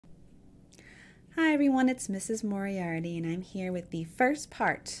Hi everyone, it's Mrs. Moriarty and I'm here with the first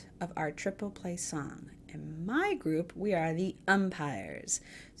part of our triple play song. In my group, we are the umpires.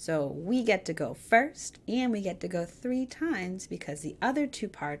 So we get to go first and we get to go 3 times because the other 2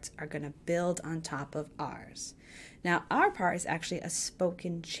 parts are going to build on top of ours. Now our part is actually a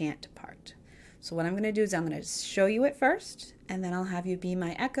spoken chant part. So what I'm going to do is I'm going to show you it first and then I'll have you be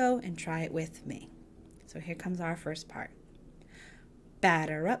my echo and try it with me. So here comes our first part.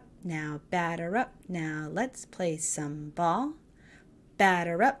 Batter up, now let's play some ball.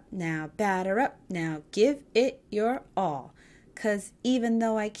 Batter up, now give it your all. 'Cause even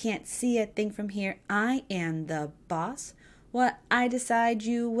though I can't see a thing from here, I am the boss. What I decide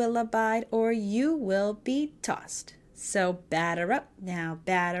you will abide or you will be tossed. So batter up, now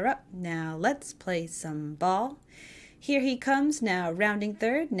let's play some ball. Here he comes now, rounding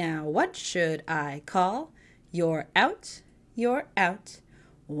third, now what should I call? You're out.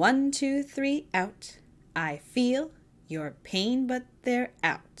 1, 2, 3, out. I feel your pain, but they're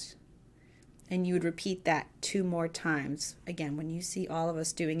out. And you would repeat that 2 more times. Again, when you see all of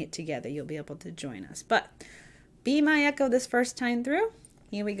us doing it together, you'll be able to join us. But be my echo this first time through.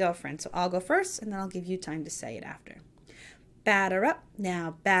 Here we go, friends. So I'll go first, and then I'll give you time to say it after. Batter up,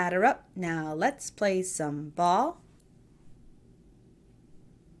 now let's play some ball.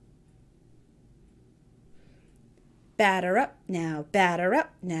 Batter up,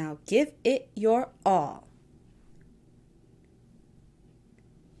 now give it your all.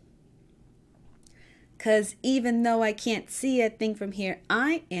 'Cause even though I can't see a thing from here,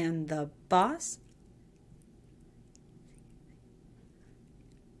 I am the boss.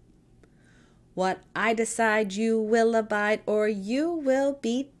 What I decide you will abide or you will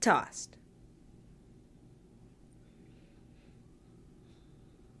be tossed.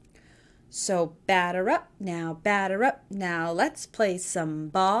 So batter up, now let's play some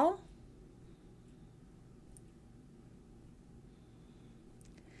ball.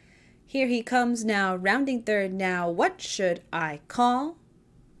 Here he comes now, rounding third, now what should I call?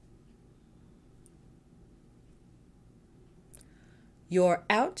 You're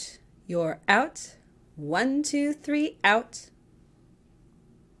out. 1, 2, 3, out.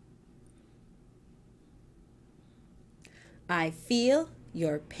 I feel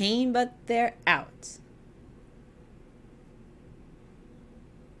your pain, but they're out.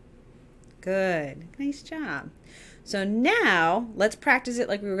 Good. Nice job. So now let's practice it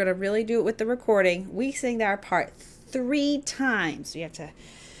like we were going to really do it with the recording. We sing our part 3 times. So you have to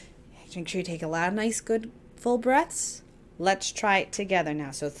make sure you take a lot of nice, good, full breaths. Let's try it together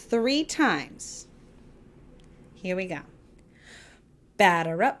now. So 3 times. Here we go.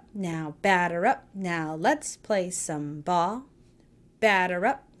 Batter up, now let's play some ball. Batter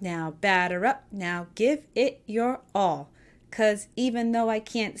up, now give it your all. 'Cause even though I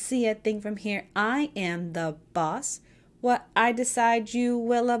can't see a thing from here, I am the boss. What I decide you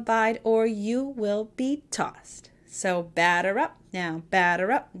will abide or you will be tossed. So batter up,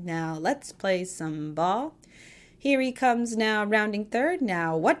 now let's play some ball. Here he comes now, rounding third,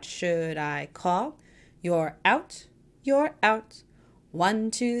 now what should I call? You're out.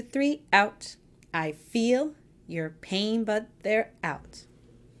 1, 2, 3, out. I feel your pain, but they're out.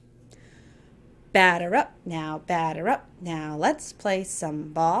 Batter up, now let's play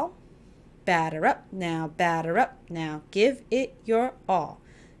some ball. Batter up, now give it your all.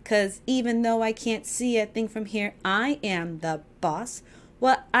 'Cause even though I can't see a thing from here, I am the boss.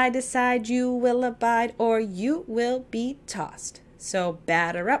 What I decide you will abide or you will be tossed. So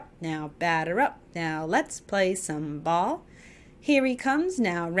batter up, now let's play some ball. Here he comes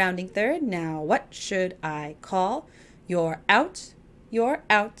now, rounding third, now what should I call? You're out.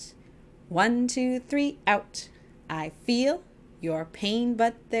 1, 2, 3, out. I feel your pain,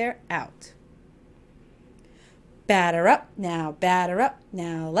 but they're out. Batter up,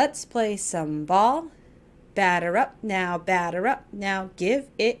 now let's play some ball. Batter up, now give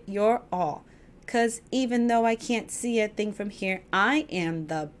it your all. 'Cause even though I can't see a thing from here, I am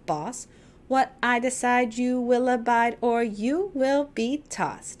the boss. What I decide you will abide or you will be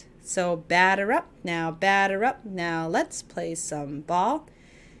tossed. So batter up, now let's play some ball.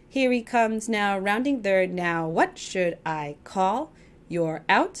 Here he comes now, rounding third, now what should I call? You're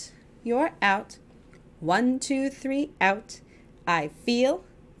out. 1, 2, 3, out. I feel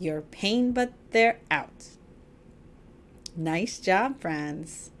your pain, but they're out. Nice job,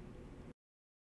 friends.